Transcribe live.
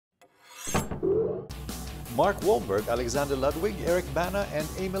Mark Wahlberg, Alexander Ludwig, Eric Bana, and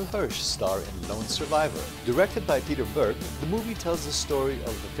Emil Hirsch star in Lone Survivor. Directed by Peter Berg, the movie tells the story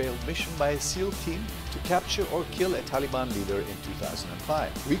of the failed mission by a SEAL team to capture or kill a Taliban leader in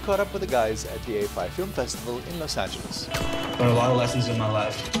 2005. We caught up with the guys at the AFI Film Festival in Los Angeles. Learned a lot of lessons in my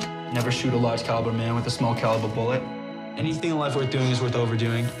life. Never shoot a large caliber man with a small caliber bullet. Anything in life worth doing is worth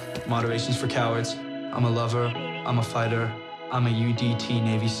overdoing. Moderation's for cowards. I'm a lover, I'm a fighter, I'm a UDT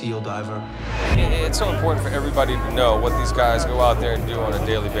Navy SEAL diver. It's so important for everybody to know what these guys go out there and do on a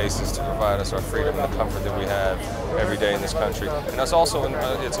daily basis to provide us our freedom and the comfort that we have every day in this country. And it's also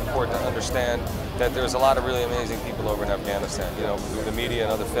it's important to understand that there's a lot of really amazing people over in Afghanistan. You know, the media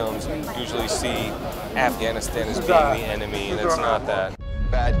and other films usually see Afghanistan as being the enemy, and it's not that.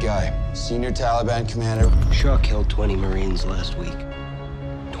 Bad guy, senior Taliban commander. Shaw killed 20 Marines last week.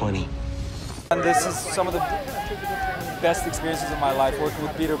 20. And this is some of the best experiences of my life. Working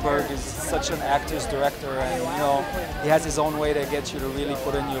with Peter Berg is such an actor's director, and you know, he has his own way to get you to really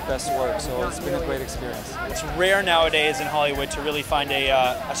put in your best work, so it's been a great experience. It's rare nowadays in Hollywood to really find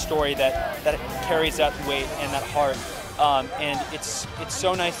a story that carries that weight and that heart. And it's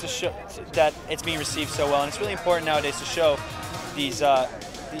so nice to show that it's being received so well, and it's really important nowadays to show these.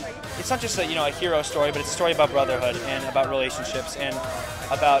 It's not just a hero story, but it's a story about brotherhood and about relationships and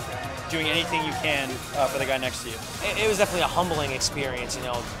about doing anything you can for the guy next to you. It was definitely a humbling experience,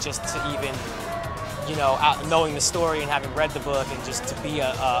 just to even, knowing the story and having read the book and just to be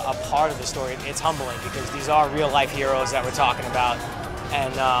a part of the story. It's humbling because these are real life heroes that we're talking about,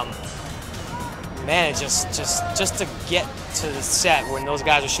 and man, just to get to the set when those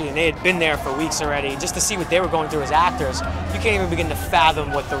guys were shooting, they had been there for weeks already, just to see what they were going through as actors, you can't even begin to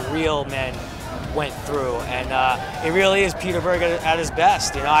fathom what the real men went through, and it really is Peter Berg at his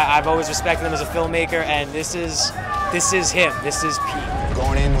best. I've always respected him as a filmmaker, and this is him. This is Pete.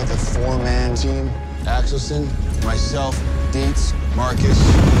 Going in with a four-man team: Axelson, myself, Dietz, Marcus.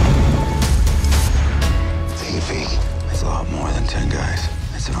 It's a lot more than 10 guys.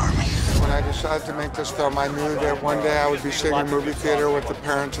 It's an army. When I decided to make this film, I knew that one day I would be sitting in a movie theater with the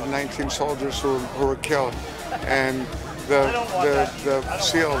parents of 19 soldiers who were killed, and the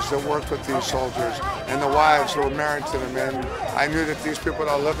SEALs that worked with these soldiers, and the wives who were married to them. And I knew that these people would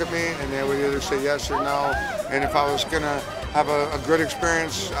all look at me and they would either say yes or no. And if I was going to have a good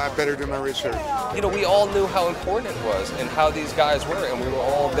experience, I better do my research. We all knew how important it was and how these guys were, and we were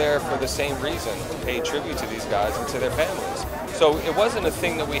all there for the same reason, to pay tribute to these guys and to their families. So it wasn't a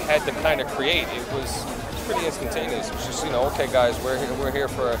thing that we had to kind of create. It was pretty instantaneous. It was just, okay, guys, we're here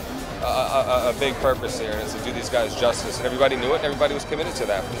for a big purpose here, and it's to do these guys justice. And everybody knew it, and everybody was committed to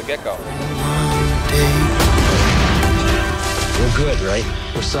that from the get-go. We're good, right?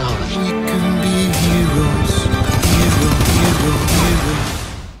 We're solid.